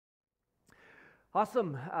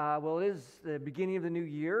Awesome. Well, it is the beginning of the new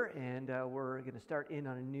year, and we're going to start in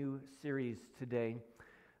on a new series today,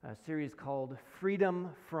 a series called Freedom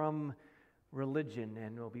from Religion,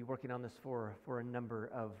 and we'll be working on this for a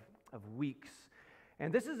number of weeks.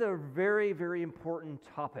 And this is a very, very important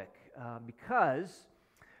topic because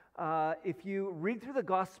if you read through the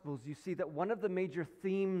Gospels, you see that one of the major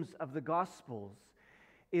themes of the Gospels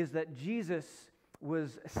is that Jesus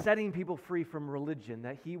was setting people free from religion,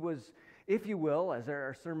 that he was, if you will, as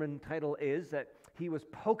our sermon title is, that he was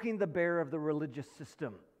poking the bear of the religious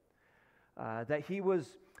system, that he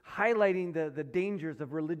was highlighting the dangers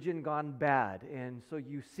of religion gone bad. And so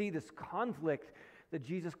you see this conflict that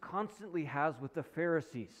Jesus constantly has with the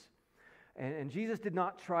Pharisees. And Jesus did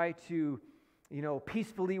not try to,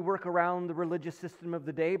 peacefully work around the religious system of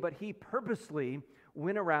the day, but he purposely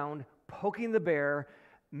went around poking the bear,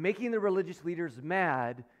 making the religious leaders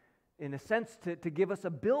mad, in a sense to give us a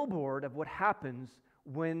billboard of what happens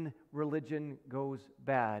when religion goes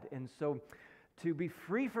bad. And so to be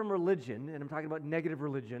free from religion, and I'm talking about negative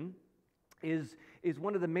religion, is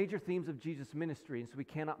one of the major themes of Jesus' ministry, and so we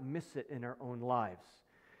cannot miss it in our own lives.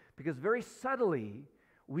 Because very subtly,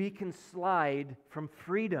 we can slide from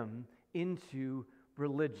freedom into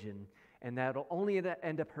religion, and that'll only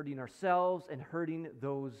end up hurting ourselves and hurting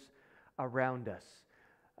those around us.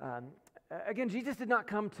 Again, Jesus did not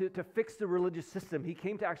come to fix the religious system. He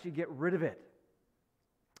came to actually get rid of it.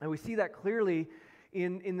 And we see that clearly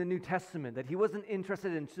in the New Testament, that he wasn't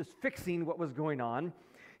interested in just fixing what was going on.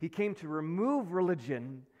 He came to remove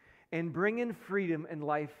religion and bring in freedom and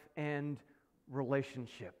life and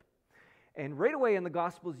relationship. And right away in the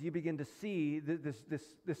Gospels, you begin to see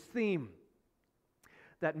this theme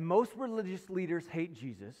that most religious leaders hate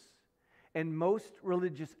Jesus and most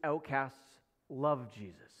religious outcasts love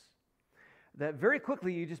Jesus. That very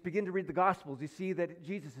quickly you just begin to read the Gospels. You see that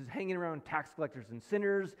Jesus is hanging around tax collectors and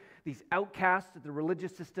sinners, these outcasts that the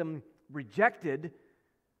religious system rejected.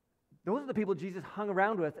 Those are the people Jesus hung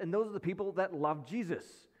around with, and those are the people that love Jesus.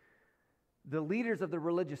 The leaders of the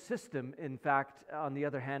religious system, in fact, on the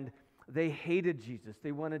other hand, they hated Jesus.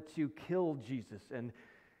 They wanted to kill Jesus. And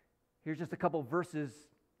here's just a couple verses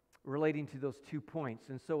relating to those 2 points.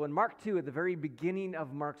 And so in Mark 2, at the very beginning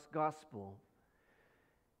of Mark's Gospel,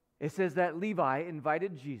 it says that Levi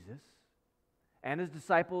invited Jesus and his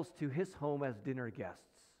disciples to his home as dinner guests,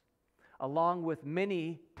 along with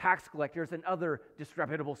many tax collectors and other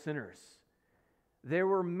disreputable sinners. There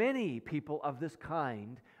were many people of this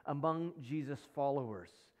kind among Jesus'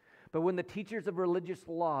 followers. But when the teachers of religious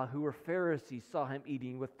law, who were Pharisees, saw him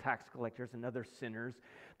eating with tax collectors and other sinners,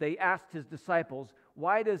 they asked his disciples,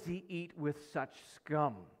 "Why does he eat with such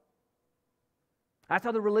scum?" That's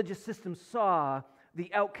how the religious system saw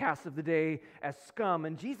the outcasts of the day as scum.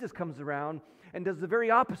 And Jesus comes around and does the very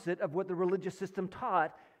opposite of what the religious system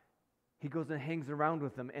taught. He goes and hangs around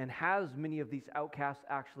with them and has many of these outcasts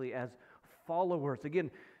actually as followers. Again,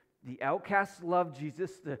 the outcasts love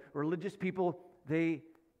Jesus. The religious people, they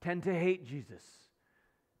tend to hate Jesus.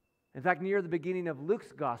 In fact, near the beginning of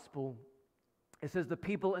Luke's gospel, it says the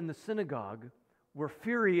people in the synagogue were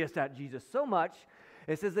furious at Jesus so much.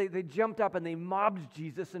 It says they jumped up and they mobbed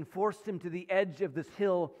Jesus and forced him to the edge of this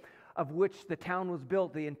hill of which the town was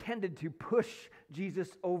built. They intended to push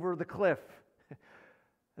Jesus over the cliff.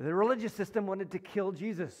 The religious system wanted to kill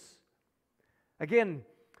Jesus. Again,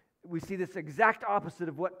 we see this exact opposite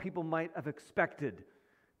of what people might have expected.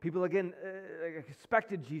 People, again,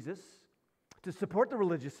 expected Jesus to support the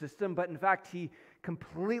religious system, but in fact, he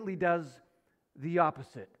completely does the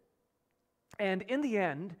opposite. And in the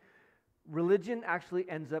end, religion actually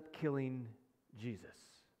ends up killing Jesus.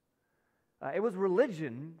 It was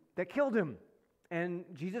religion that killed him. And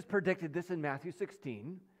Jesus predicted this in Matthew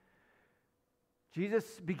 16.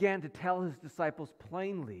 Jesus began to tell his disciples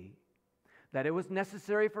plainly that it was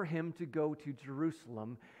necessary for him to go to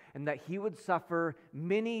Jerusalem and that he would suffer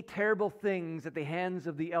many terrible things at the hands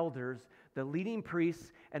of the elders, the leading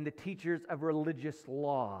priests, and the teachers of religious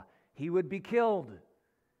law. He would be killed.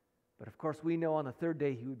 But of course, we know on the third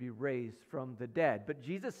day he would be raised from the dead. But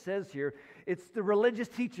Jesus says here, it's the religious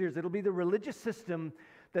teachers, it'll be the religious system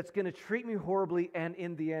that's going to treat me horribly and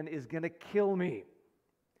in the end is going to kill me.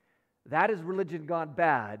 That is religion gone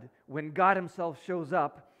bad when God himself shows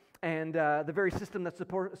up and the very system that's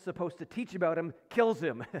supposed to teach about him kills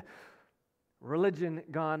him. Religion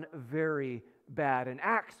gone very bad. In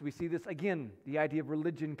Acts, we see this again, the idea of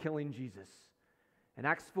religion killing Jesus. In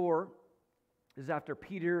Acts 4, this is after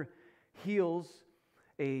Peter heals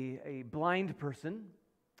a blind person,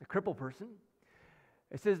 a crippled person.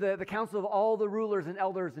 It says that the council of all the rulers and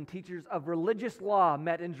elders and teachers of religious law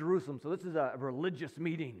met in Jerusalem. So this is a religious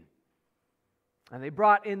meeting. And they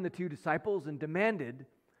brought in the 2 disciples and demanded,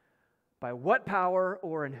 "By what power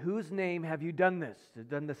or in whose name have you done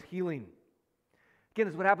this healing?" Again,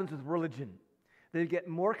 this is what happens with religion. They get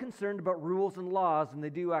more concerned about rules and laws than they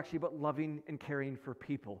do actually about loving and caring for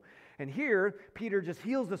people. And here, Peter just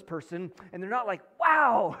heals this person, and they're not like,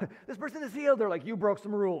 "Wow, this person is healed." They're like, "You broke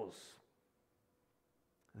some rules."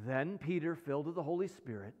 Then Peter, filled with the Holy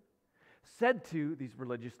Spirit, said to these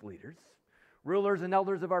religious leaders, "Rulers and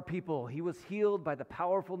elders of our people, he was healed by the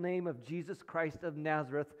powerful name of Jesus Christ of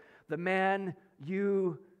Nazareth, the man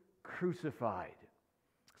you crucified."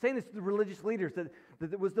 Saying this to the religious leaders, that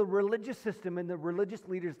it was the religious system and the religious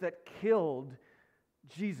leaders that killed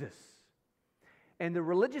Jesus. And the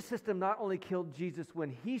religious system not only killed Jesus when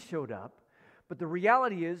he showed up, but the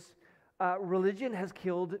reality is religion has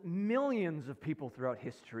killed millions of people throughout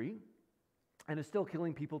history and is still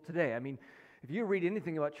killing people today. I mean, if you read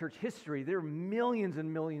anything about church history, there are millions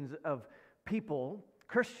and millions of people,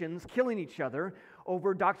 Christians, killing each other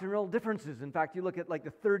over doctrinal differences. In fact, you look at like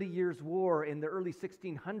the 30 Years' War in the early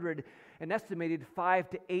 1600s, an estimated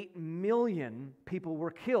 5 to 8 million people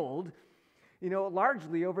were killed,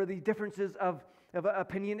 largely over the differences of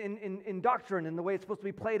opinion in doctrine and the way it's supposed to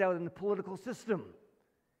be played out in the political system.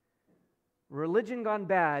 Religion gone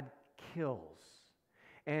bad kills.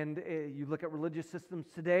 And you look at religious systems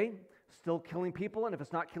today, still killing people, and if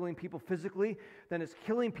it's not killing people physically, then it's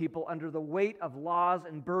killing people under the weight of laws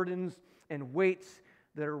and burdens and weights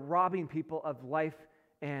that are robbing people of life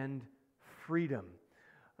and freedom.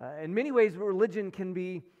 In many ways, religion can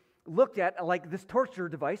be looked at like this torture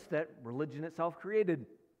device that religion itself created.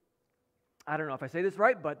 I don't know if I say this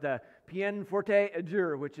right, but the peine forte et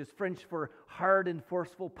dure, which is French for hard and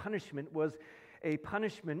forceful punishment, was a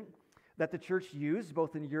punishment that the church used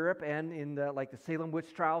both in Europe and in the Salem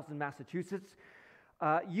witch trials in Massachusetts,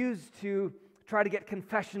 used to try to get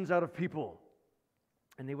confessions out of people.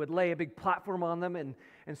 And they would lay a big platform on them and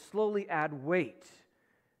slowly add weight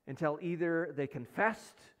until either they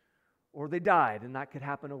confessed or they died. And that could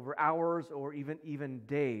happen over hours or even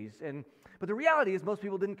days. But the reality is most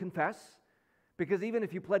people didn't confess, because even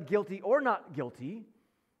if you pled guilty or not guilty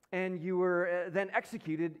and you were then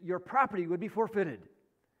executed, your property would be forfeited.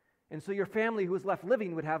 And so your family who was left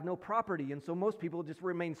living would have no property. And so most people just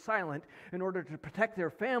remain silent in order to protect their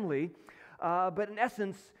family. But in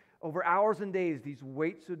essence, over hours and days, these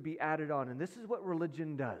weights would be added on. And this is what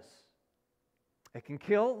religion does. It can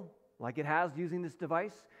kill, like it has using this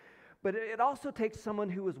device. But it also takes someone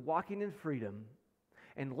who is walking in freedom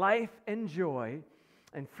and life and joy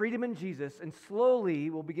and freedom in Jesus, and slowly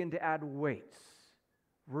will begin to add weights.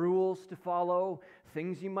 Rules to follow,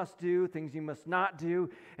 things you must do, things you must not do,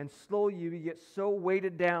 and slowly you get so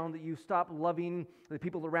weighted down that you stop loving the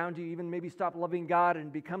people around you, even maybe stop loving God, and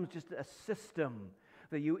it becomes just a system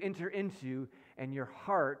that you enter into, and your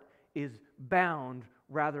heart is bound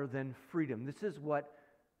rather than freedom. This is what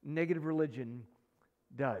negative religion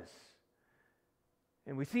does.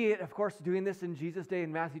 And we see it, of course, doing this in Jesus' day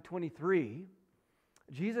in Matthew 23.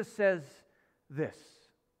 Jesus says this: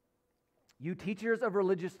 "You teachers of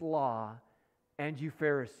religious law and you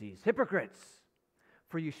Pharisees, hypocrites,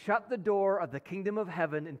 for you shut the door of the kingdom of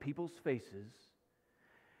heaven in people's faces.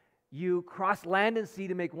 You cross land and sea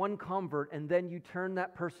to make one convert, and then you turn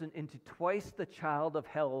that person into twice the child of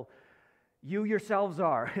hell you yourselves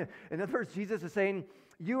are." In other words, Jesus is saying,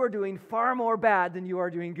 you are doing far more bad than you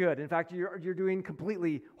are doing good. In fact, you're doing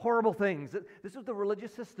completely horrible things. This was the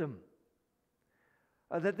religious system.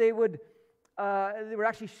 That they were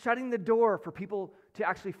actually shutting the door for people to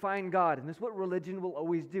actually find God. And this is what religion will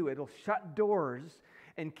always do. It'll shut doors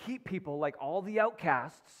and keep people like all the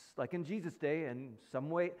outcasts, like in Jesus' day, and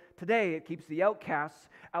some way today it keeps the outcasts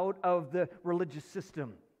out of the religious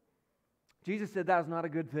system. Jesus said that was not a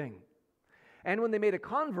good thing. And when they made a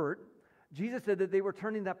convert, Jesus said that they were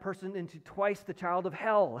turning that person into twice the child of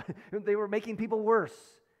hell. They were making people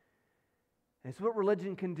worse. And it's what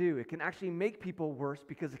religion can do. It can actually make people worse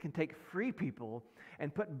because it can take free people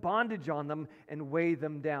and put bondage on them and weigh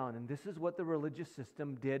them down. And this is what the religious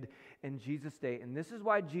system did in Jesus' day. And this is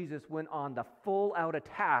why Jesus went on the full-out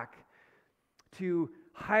attack to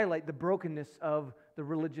highlight the brokenness of the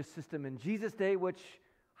religious system in Jesus' day, which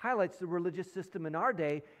highlights the religious system in our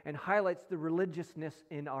day and highlights the religiousness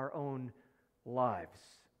in our own lives.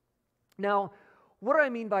 Now, what do I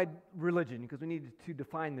mean by religion? Because we need to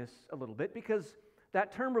define this a little bit, because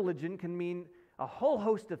that term religion can mean a whole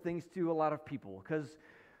host of things to a lot of people. Because,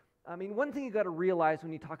 one thing you got to realize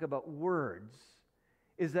when you talk about words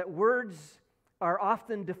is that words are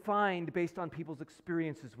often defined based on people's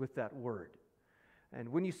experiences with that word. And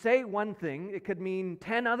when you say one thing, it could mean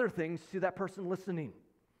 10 other things to that person listening.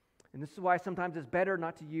 And this is why sometimes it's better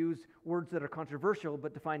not to use words that are controversial,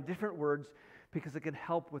 but to find different words because it can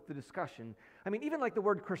help with the discussion. I mean, even like the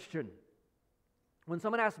word Christian. When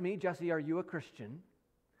someone asks me, Jesse, are you a Christian?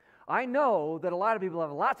 I know that a lot of people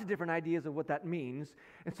have lots of different ideas of what that means.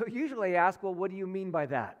 And so usually I ask, well, what do you mean by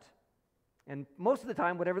that? And most of the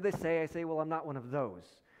time, whatever they say, I say, well, I'm not one of those.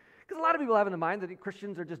 Because a lot of people have in the mind that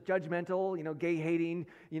Christians are just judgmental, gay-hating,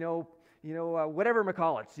 whatever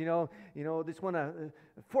McCullochs, they just want to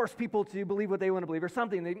force people to believe what they want to believe or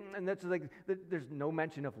something. And that's like, there's no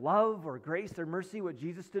mention of love or grace or mercy, what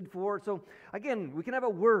Jesus stood for. So again, we can have a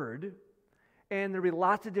word, and there'll be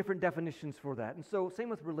lots of different definitions for that. And so same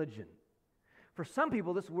with religion. For some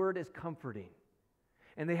people, this word is comforting.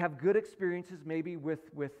 And they have good experiences maybe with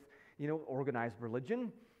organized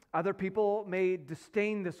religion. Other people may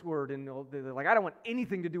disdain this word, and they're like, I don't want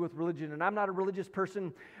anything to do with religion, and I'm not a religious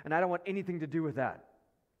person, and I don't want anything to do with that.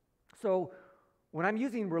 So when I'm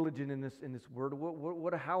using religion in this word,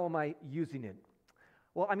 how am I using it?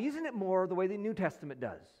 Well, I'm using it more the way the New Testament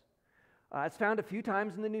does. It's found a few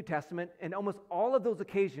times in the New Testament, and almost all of those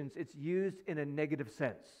occasions, it's used in a negative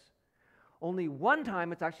sense. Only one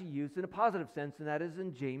time it's actually used in a positive sense, and that is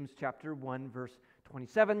in James chapter 1, verse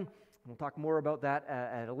 27. We'll talk more about that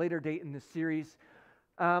at a later date in this series.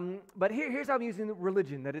 But here's how I'm using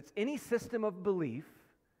religion, that it's any system of belief,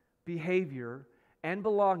 behavior, and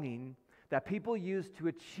belonging that people use to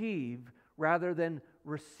achieve rather than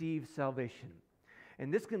receive salvation.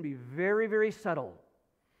 And this can be very, very subtle.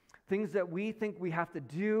 Things that we think we have to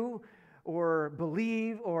do or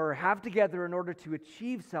believe or have together in order to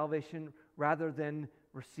achieve salvation rather than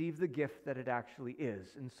receive the gift that it actually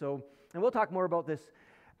is. And we'll talk more about this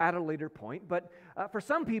at a later point, but for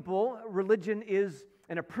some people, religion is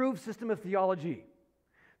an approved system of theology.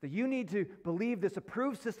 That you need to believe this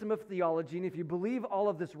approved system of theology, and if you believe all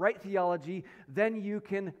of this right theology, then you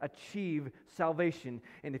can achieve salvation.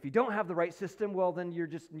 And if you don't have the right system, well, then you're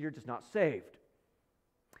just not saved.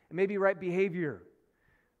 It may be right behavior.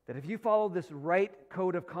 That if you follow this right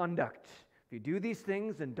code of conduct, if you do these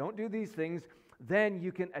things and don't do these things, then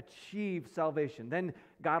you can achieve salvation. Then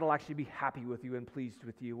God will actually be happy with you and pleased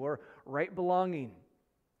with you. Or right belonging.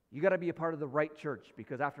 You got to be a part of the right church,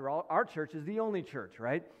 because after all, our church is the only church,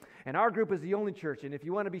 right? And our group is the only church. And if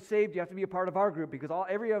you want to be saved, you have to be a part of our group, because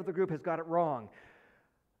every other group has got it wrong.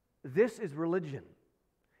 This is religion.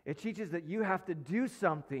 It teaches that you have to do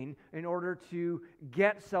something in order to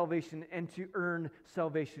get salvation and to earn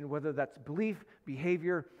salvation, whether that's belief,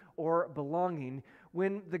 behavior, or belonging,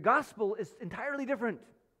 when the gospel is entirely different.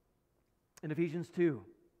 In Ephesians 2,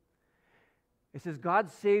 it says,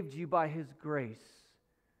 God saved you by His grace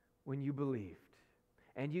when you believed.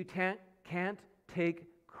 And you can't take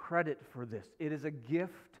credit for this. It is a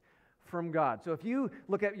gift from God. So if you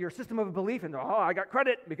look at your system of belief and, I got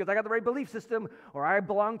credit because I got the right belief system, or I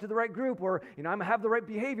belong to the right group, or I have the right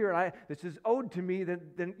behavior, and this is owed to me,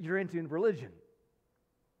 then you're into religion.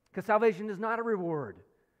 Because salvation is not a reward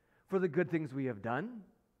for the good things we have done,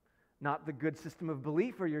 not the good system of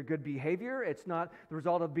belief or your good behavior. It's not the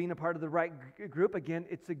result of being a part of the right group. Again,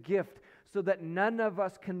 it's a gift so that none of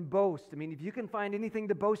us can boast. I mean, if you can find anything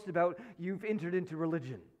to boast about, you've entered into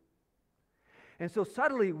religion. And so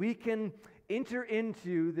subtly, we can enter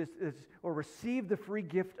into this or receive the free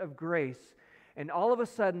gift of grace, and all of a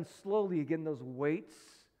sudden, slowly, again, those weights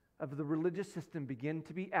of the religious system begin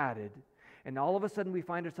to be added, and all of a sudden, we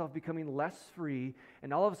find ourselves becoming less free,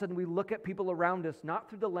 and all of a sudden, we look at people around us not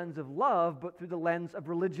through the lens of love, but through the lens of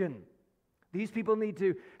religion. These people need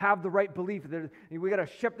to have the right belief. We got to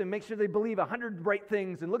shift them, make sure they believe 100 right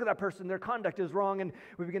things, and look at that person, their conduct is wrong, and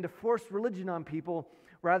we begin to force religion on people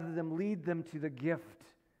rather than lead them to the gift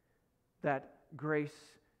that grace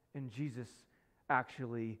in Jesus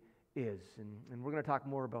actually is. And we're going to talk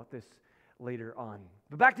more about this later on.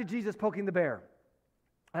 But back to Jesus poking the bear.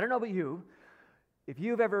 I don't know about you, if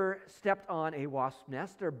you've ever stepped on a wasp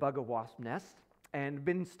nest or bug a wasp nest and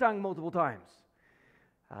been stung multiple times.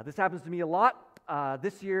 This happens to me a lot.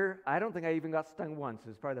 This year, I don't think I even got stung once. It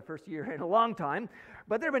was probably the first year in a long time.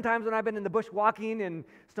 But there have been times when I've been in the bush walking and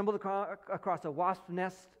stumbled across a wasp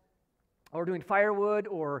nest, or doing firewood,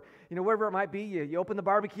 or wherever it might be. You open the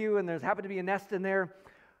barbecue and there's happened to be a nest in there.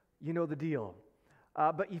 You know the deal.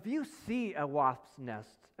 But if you see a wasp's nest,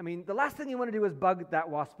 the last thing you want to do is bug that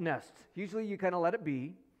wasp nest. Usually you kind of let it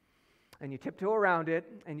be, and you tiptoe around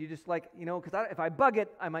it, and you just because if I bug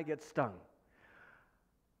it, I might get stung.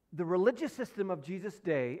 The religious system of Jesus'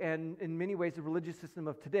 day, and in many ways the religious system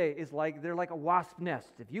of today, is they're like a wasp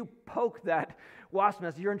nest. If you poke that wasp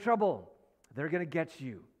nest, you're in trouble. They're going to get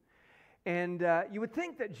you. And you would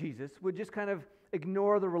think that Jesus would just kind of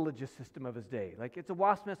ignore the religious system of his day. Like, it's a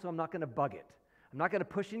wasp nest, so I'm not going to bug it. I'm not going to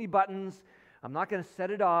push any buttons. I'm not going to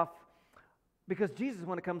set it off. Because Jesus,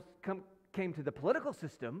 when it came to the political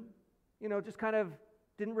system, just kind of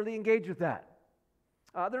didn't really engage with that.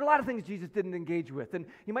 There are a lot of things Jesus didn't engage with. And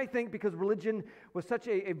you might think because religion was such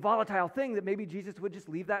a volatile thing that maybe Jesus would just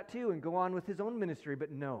leave that too and go on with his own ministry.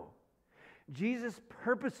 But no. Jesus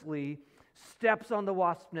purposely steps on the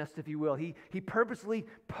wasp nest, if you will. He purposely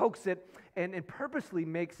pokes it and purposely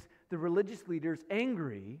makes the religious leaders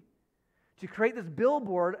angry to create this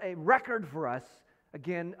billboard, a record for us,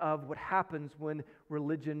 again, of what happens when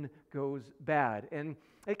religion goes bad. And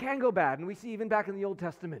it can go bad. And we see even back in the Old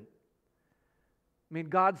Testament. I mean,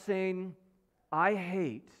 God saying,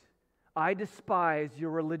 I despise your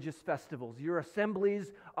religious festivals. Your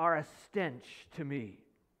assemblies are a stench to me.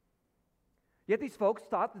 Yet these folks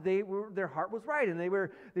thought that their heart was right and they were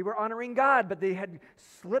honoring God, but they had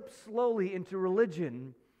slipped slowly into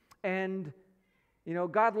religion. And,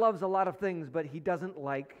 God loves a lot of things, but he doesn't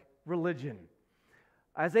like religion.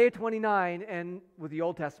 Isaiah 29 and with the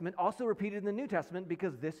Old Testament, also repeated in the New Testament,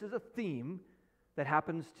 because this is a theme that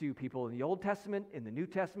happens to people in the Old Testament, in the New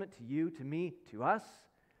Testament, to you, to me, to us,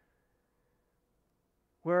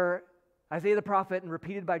 where Isaiah the prophet, and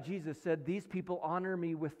repeated by Jesus, said, "These people honor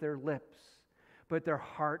me with their lips, but their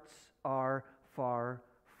hearts are far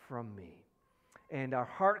from me." And our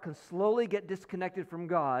heart can slowly get disconnected from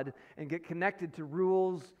God and get connected to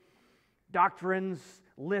rules, doctrines,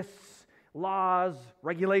 lists, laws,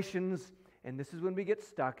 regulations, and this is when we get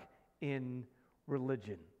stuck in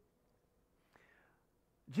religion.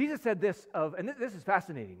 Jesus said this and this is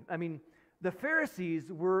fascinating. I mean, the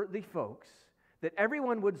Pharisees were the folks that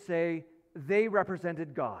everyone would say they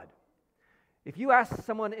represented God. If you ask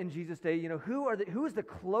someone in Jesus' day, who is the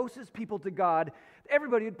closest people to God,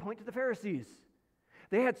 everybody would point to the Pharisees.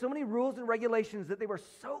 They had so many rules and regulations that they were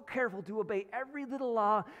so careful to obey every little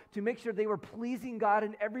law to make sure they were pleasing God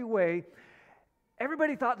in every way.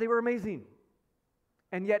 Everybody thought they were amazing.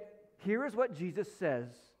 And yet, here is what Jesus says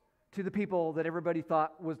to the people that everybody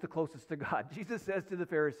thought was the closest to God. Jesus says to the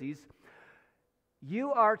Pharisees,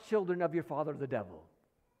 "You are children of your father, the devil."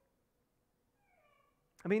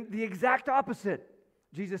 I mean, the exact opposite,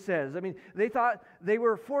 Jesus says. I mean, they thought they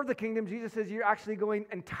were for the kingdom. Jesus says you're actually going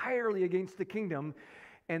entirely against the kingdom.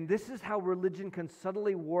 And this is how religion can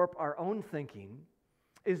subtly warp our own thinking,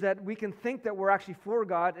 is that we can think that we're actually for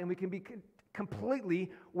God and we can be completely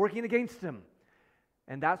working against Him.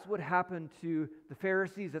 And that's what happened to the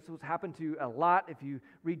Pharisees. That's what's happened to a lot. If you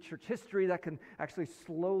read church history, that can actually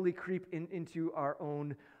slowly creep into our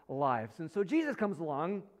own lives. And so Jesus comes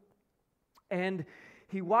along and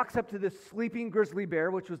he walks up to this sleeping grizzly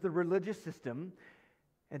bear, which was the religious system.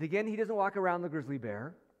 And again, he doesn't walk around the grizzly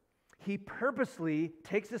bear. He purposely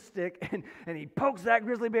takes a stick and he pokes that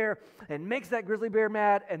grizzly bear and makes that grizzly bear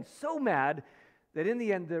mad, and so mad that in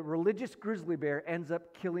the end, the religious grizzly bear ends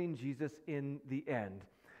up killing Jesus in the end.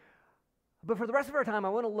 But for the rest of our time, I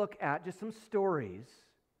want to look at just some stories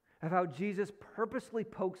of how Jesus purposely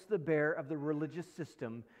pokes the bear of the religious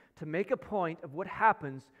system to make a point of what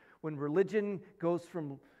happens when religion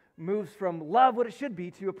moves from love, what it should be,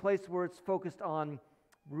 to a place where it's focused on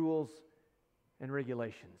rules and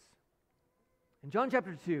regulations. In John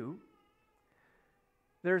chapter 2,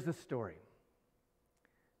 there's this story.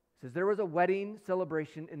 It says, there was a wedding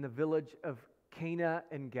celebration in the village of Cana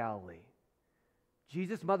in Galilee.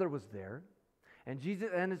 Jesus' mother was there, and Jesus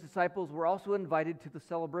and his disciples were also invited to the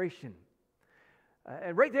celebration.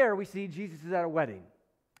 And right there, we see Jesus is at a wedding.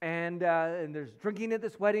 And there's drinking at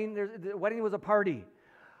this wedding. The wedding was a party.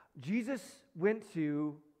 Jesus went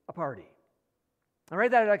to a party. All right,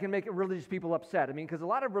 that can make religious people upset. I mean, because a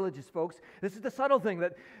lot of religious folks, this is the subtle thing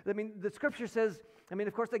the Scripture says,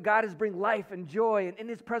 of course, that God is bring life and joy, and in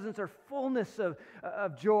His presence are fullness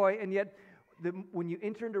of joy, and yet when you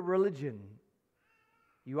enter into religion,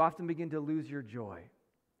 you often begin to lose your joy.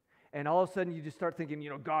 And all of a sudden, you just start thinking,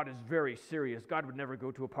 God is very serious. God would never go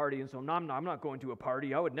to a party, and so I'm not going to a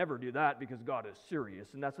party. I would never do that because God is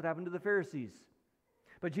serious. And that's what happened to the Pharisees.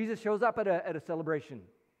 But Jesus shows up at a celebration.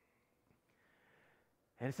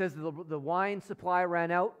 And it says the wine supply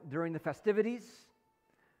ran out during the festivities.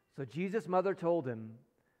 So Jesus' mother told him,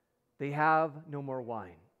 they have no more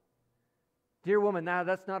wine. Dear woman, now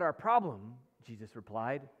that's not our problem, Jesus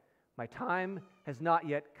replied. My time has not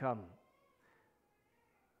yet come.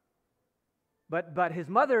 But his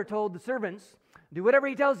mother told the servants, do whatever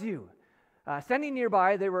he tells you. Standing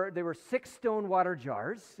nearby, there were 6 stone water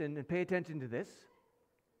jars, and pay attention to this.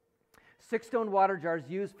 6 stone water jars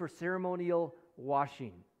used for ceremonial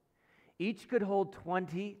washing. Each could hold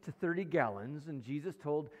 20 to 30 gallons, and Jesus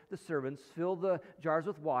told the servants, fill the jars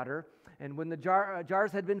with water. And when the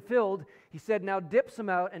jars had been filled, he said, now dip some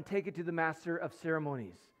out and take it to the master of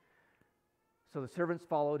ceremonies. So the servants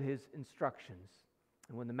followed his instructions.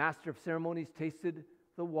 And when the master of ceremonies tasted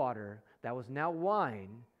the water that was now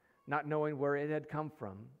wine, not knowing where it had come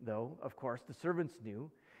from, though, of course, the servants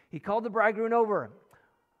knew, he called the bridegroom over.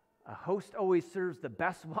 A host always serves the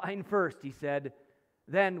best wine first, he said.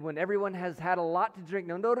 Then, when everyone has had a lot to drink,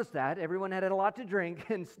 now notice that, everyone had a lot to drink,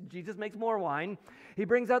 and Jesus makes more wine. He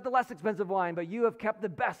brings out the less expensive wine, but you have kept the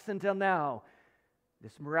best until now.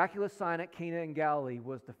 This miraculous sign at Cana in Galilee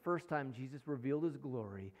was the first time Jesus revealed his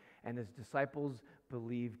glory, and his disciples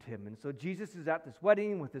believed him. And so Jesus is at this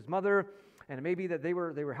wedding with his mother, and it may be that they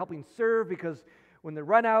were helping serve, because when they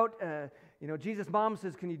run out, Jesus' mom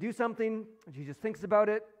says, can you do something? Jesus thinks about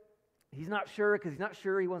it. He's not sure, because he's not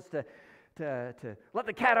sure he wants to let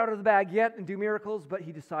the cat out of the bag yet and do miracles, but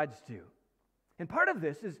he decides to. And part of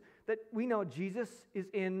this is that we know Jesus is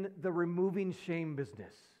in the removing shame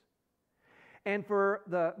business. And for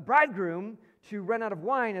the bridegroom to run out of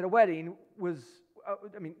wine at a wedding was,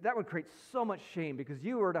 that would create so much shame, because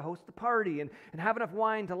you were to host the party and have enough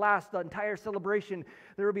wine to last the entire celebration.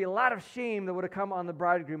 There would be a lot of shame that would have come on the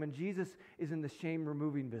bridegroom, and Jesus is in the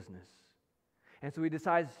shame-removing business. And so he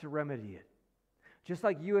decides to remedy it. Just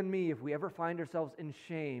like you and me, if we ever find ourselves in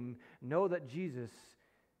shame, know that Jesus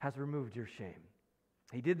has removed your shame.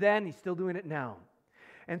 He did then, he's still doing it now.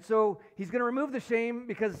 And so he's going to remove the shame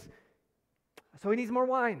so he needs more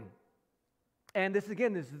wine. And this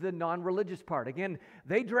is the non-religious part. Again,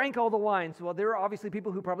 they drank all the wine, so there are obviously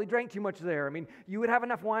people who probably drank too much there. You would have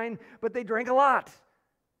enough wine, but they drank a lot.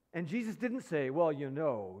 And Jesus didn't say, well,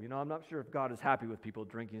 I'm not sure if God is happy with people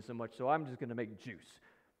drinking so much, so I'm just going to make juice.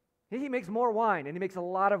 He makes more wine, and he makes a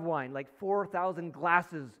lot of wine, like 4,000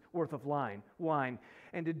 glasses worth of wine.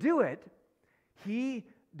 And to do it, he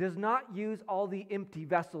does not use all the empty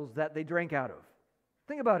vessels that they drank out of.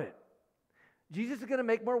 Think about it. Jesus is going to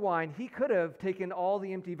make more wine. He could have taken all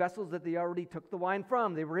the empty vessels that they already took the wine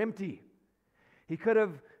from. They were empty. He could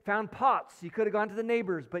have found pots. He could have gone to the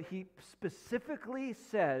neighbors, but he specifically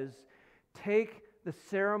says, take the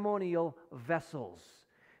ceremonial vessels.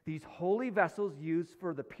 These holy vessels used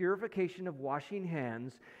for the purification of washing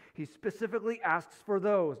hands, he specifically asks for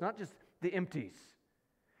those, not just the empties.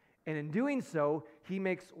 And in doing so, he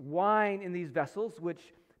makes wine in these vessels, which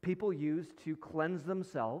people use to cleanse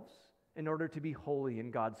themselves in order to be holy in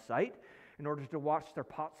God's sight, in order to wash their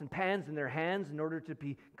pots and pans in their hands, in order to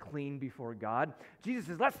be clean before God. Jesus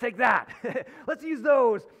says, let's take that. Let's use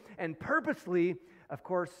those. And purposely, of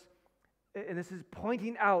course, and this is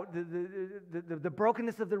pointing out the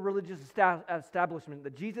brokenness of the religious establishment,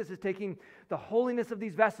 that Jesus is taking the holiness of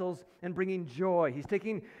these vessels and bringing joy. He's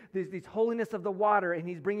taking these holiness of the water, and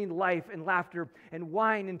he's bringing life and laughter and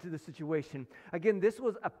wine into the situation. Again, this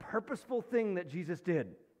was a purposeful thing that Jesus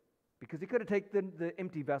did, because he could have taken the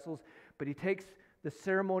empty vessels, but he takes the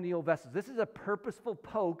ceremonial vessels. This is a purposeful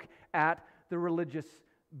poke at the religious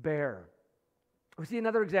bear. We see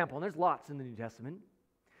another example, and there's lots in the New Testament.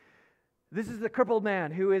 This is the crippled man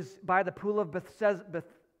who is by the pool of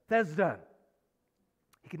Bethesda.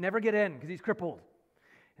 He could never get in because he's crippled.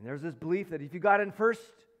 And there's this belief that if you got in first,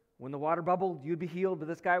 when the water bubbled, you'd be healed, but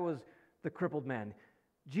this guy was the crippled man.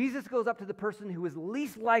 Jesus goes up to the person who is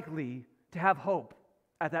least likely to have hope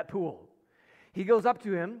at that pool. He goes up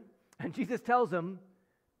to him, and Jesus tells him,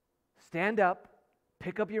 stand up,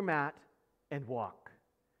 pick up your mat, and walk.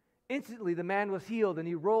 Instantly, the man was healed, and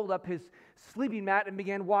he rolled up his sleeping mat and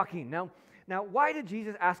began walking. Now, why did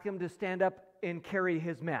Jesus ask him to stand up and carry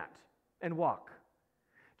his mat and walk?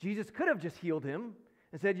 Jesus could have just healed him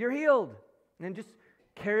and said, you're healed, and then just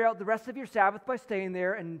carry out the rest of your Sabbath by staying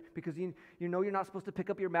there, and because you know you're not supposed to pick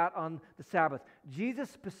up your mat on the Sabbath. Jesus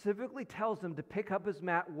specifically tells him to pick up his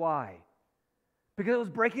mat. Why? Because it was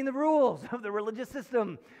breaking the rules of the religious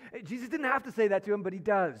system. Jesus didn't have to say that to him, but he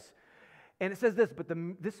does. And it says this, but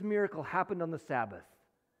this miracle happened on the Sabbath.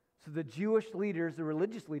 So the Jewish leaders, the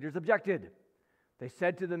religious leaders, objected. They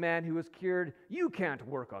said to the man who was cured, you can't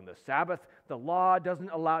work on the Sabbath. The law doesn't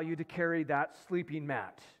allow you to carry that sleeping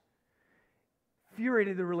mat.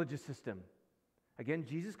 Infuriated the religious system. Again,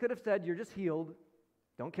 Jesus could have said, you're just healed.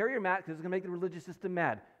 Don't carry your mat because it's going to make the religious system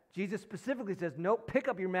mad. Jesus specifically says, no, pick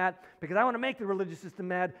up your mat because I want to make the religious system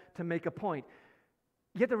mad to make a point.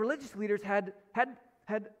 Yet the religious leaders had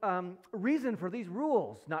reason for these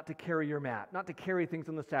rules not to carry your mat, not to carry things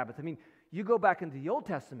on the Sabbath. You go back into the Old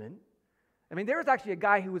Testament, there was actually a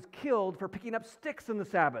guy who was killed for picking up sticks on the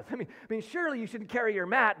Sabbath. Surely you shouldn't carry your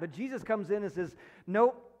mat, but Jesus comes in and says,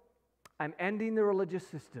 nope, I'm ending the religious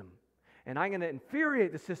system. And I'm going to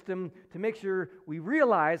infuriate the system to make sure we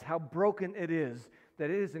realize how broken it is, that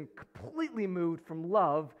it isn't completely moved from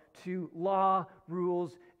love to law,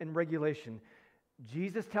 rules, and regulation.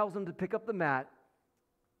 Jesus tells them to pick up the mat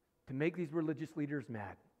to make these religious leaders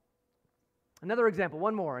mad. Another example,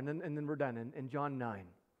 one more, and then we're done, in John 9.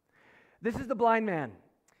 This is the blind man.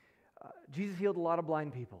 Jesus healed a lot of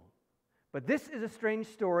blind people. But this is a strange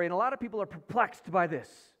story, and a lot of people are perplexed by this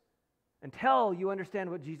until you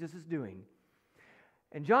understand what Jesus is doing.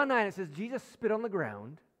 In John 9, it says, Jesus spit on the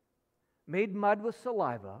ground, made mud with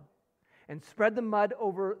saliva, and spread the mud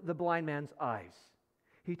over the blind man's eyes.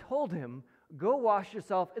 He told him, "Go wash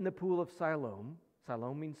yourself in the pool of Siloam."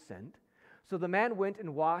 Siloam means sent. So the man went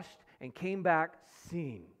and washed and came back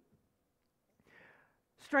seeing.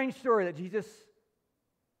 Strange story that Jesus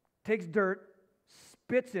takes dirt,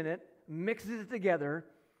 spits in it, mixes it together,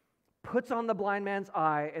 puts on the blind man's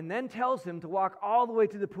eye, and then tells him to walk all the way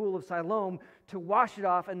to the pool of Siloam to wash it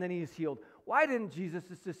off, and then he is healed. Why didn't Jesus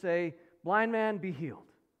just say, "Blind man, be healed"?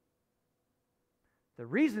 The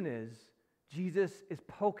reason is Jesus is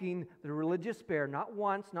poking the religious bear, not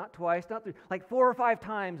once, not twice, not three, like 4 or 5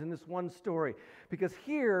 times in this one story. Because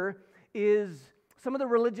here is some of the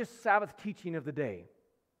religious Sabbath teaching of the day.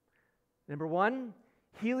 Number 1,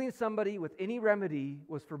 healing somebody with any remedy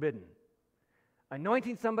was forbidden.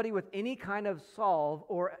 Anointing somebody with any kind of salve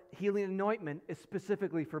or healing anointment is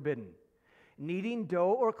specifically forbidden. Kneading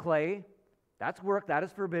dough or clay, that's work, that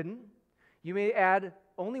is forbidden. You may add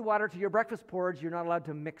only water to your breakfast porridge, you're not allowed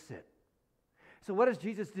to mix it. So what does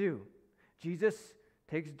Jesus do? Jesus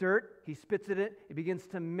takes dirt, he spits in it, he begins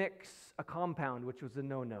to mix a compound, which was a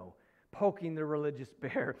no-no, poking the religious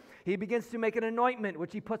bear. He begins to make an anointment,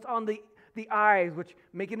 which he puts on the eyes, which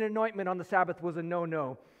making an anointment on the Sabbath was a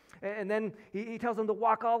no-no. And then he tells them to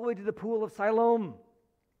walk all the way to the pool of Siloam.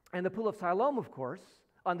 And the pool of Siloam, of course,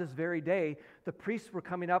 on this very day, the priests were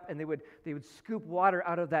coming up and they would scoop water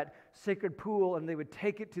out of that sacred pool and they would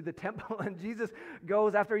take it to the temple. And Jesus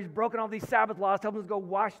goes, after he's broken all these Sabbath laws, tells them to go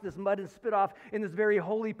wash this mud and spit off in this very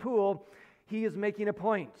holy pool. He is making a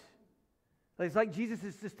point. It's like Jesus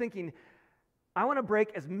is just thinking, I want to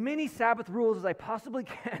break as many Sabbath rules as I possibly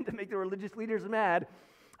can to make the religious leaders mad.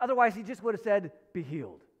 Otherwise, he just would have said, be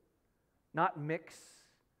healed. Not mix,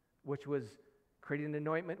 which was creating an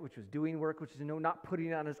anointment, which was doing work, which is not putting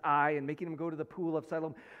it on his eye and making him go to the pool of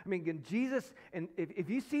Siloam. I mean, again, Jesus, and if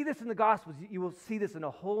you see this in the Gospels, you will see this in a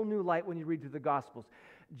whole new light when you read through the Gospels.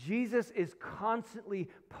 Jesus is constantly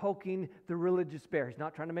poking the religious bear. He's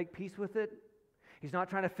not trying to make peace with it. He's not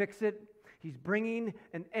trying to fix it. He's bringing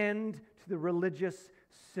an end to the religious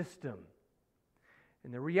system.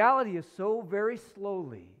 And the reality is, so very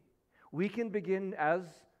slowly, we can begin, as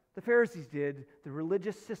the Pharisees did, the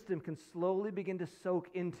religious system can slowly begin to soak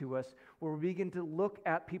into us, where we begin to look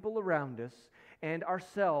at people around us and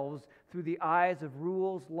ourselves through the eyes of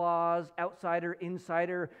rules, laws, outsider,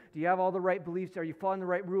 insider. Do you have all the right beliefs? Are you following the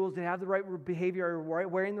right rules? Do you have the right behavior? Are you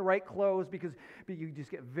wearing the right clothes? But you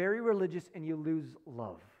just get very religious and you lose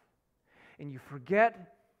love. And you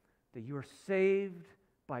forget that you are saved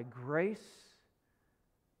by grace,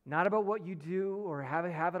 not about what you do or have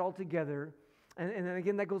it all together. And then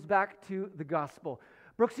again, that goes back to the gospel.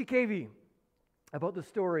 Brooksy Cavey, about the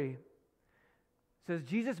story, says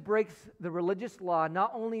Jesus breaks the religious law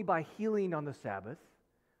not only by healing on the Sabbath,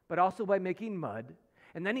 but also by making mud.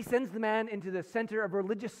 And then he sends the man into the center of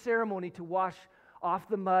religious ceremony to wash off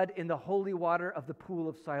the mud in the holy water of the pool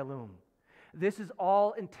of Siloam. This is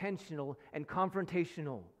all intentional and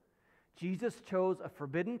confrontational. Jesus chose a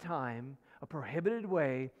forbidden time, a prohibited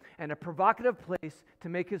way, and a provocative place to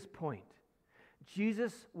make his point.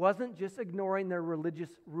 Jesus wasn't just ignoring their religious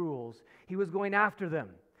rules. He was going after them.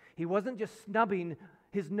 He wasn't just snubbing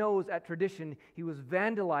his nose at tradition. He was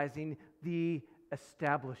vandalizing the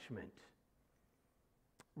establishment.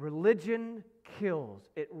 Religion kills.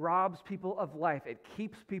 It robs people of life. It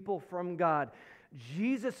keeps people from God.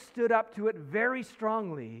 Jesus stood up to it very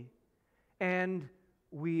strongly, and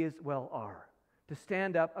we as well are, to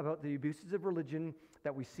stand up about the abuses of religion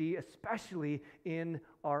that we see, especially in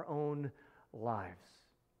our own lives.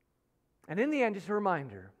 And in the end, just a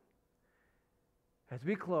reminder, as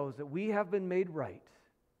we close, that we have been made right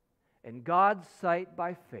in God's sight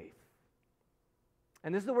by faith.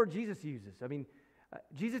 And this is the word Jesus uses. I mean,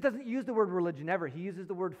 Jesus doesn't use the word religion ever. He uses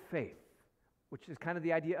the word faith, which is kind of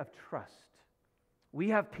the idea of trust. We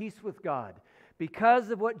have peace with God because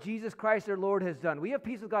of what Jesus Christ our Lord has done. We have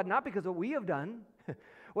peace with God not because of what we have done,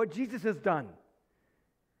 what Jesus has done.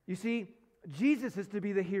 You see, Jesus is to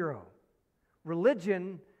be the hero.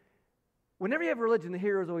 Religion, whenever you have religion, the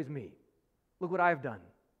hero is always me. Look what I've done.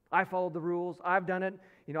 I followed the rules. I've done it.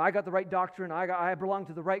 I got the right doctrine. I belong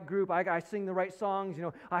to the right group. I sing the right songs.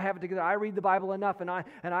 I have it together. I read the Bible enough, and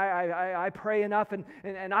I pray enough,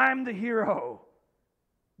 and I'm the hero.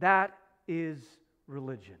 That is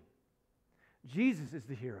religion. Jesus is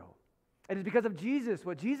the hero. It is because of Jesus,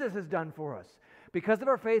 what Jesus has done for us. Because of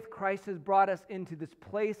our faith, Christ has brought us into this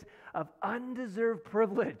place of undeserved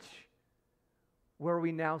privilege where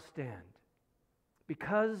we now stand.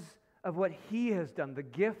 Because of what He has done, the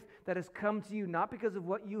gift that has come to you, not because of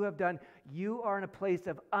what you have done, you are in a place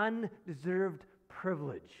of undeserved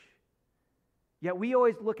privilege. Yet we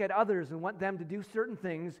always look at others and want them to do certain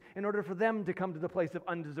things in order for them to come to the place of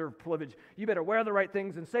undeserved privilege. You better wear the right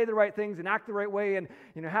things and say the right things and act the right way and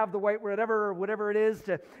have the right whatever it is.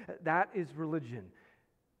 That is religion.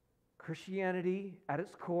 Christianity at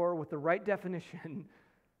its core, with the right definition,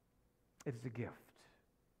 it is a gift.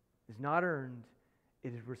 It is not earned,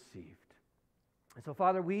 it is received. And so,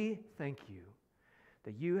 Father, we thank you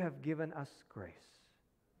that you have given us grace.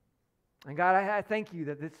 And God, I thank you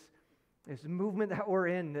that this movement that we're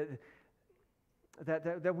in,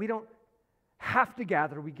 that we don't have to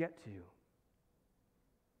gather, we get to.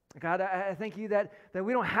 God, I thank you that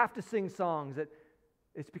we don't have to sing songs, that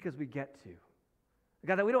it's because we get to.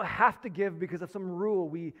 God, that we don't have to give because of some rule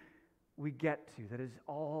we get to. That is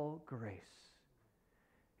all grace.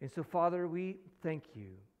 And so, Father, we thank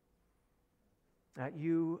you that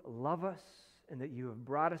you love us and that you have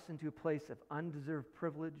brought us into a place of undeserved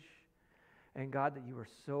privilege. And God, that you are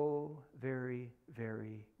so very,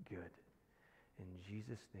 very good. In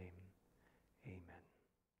Jesus' name, amen.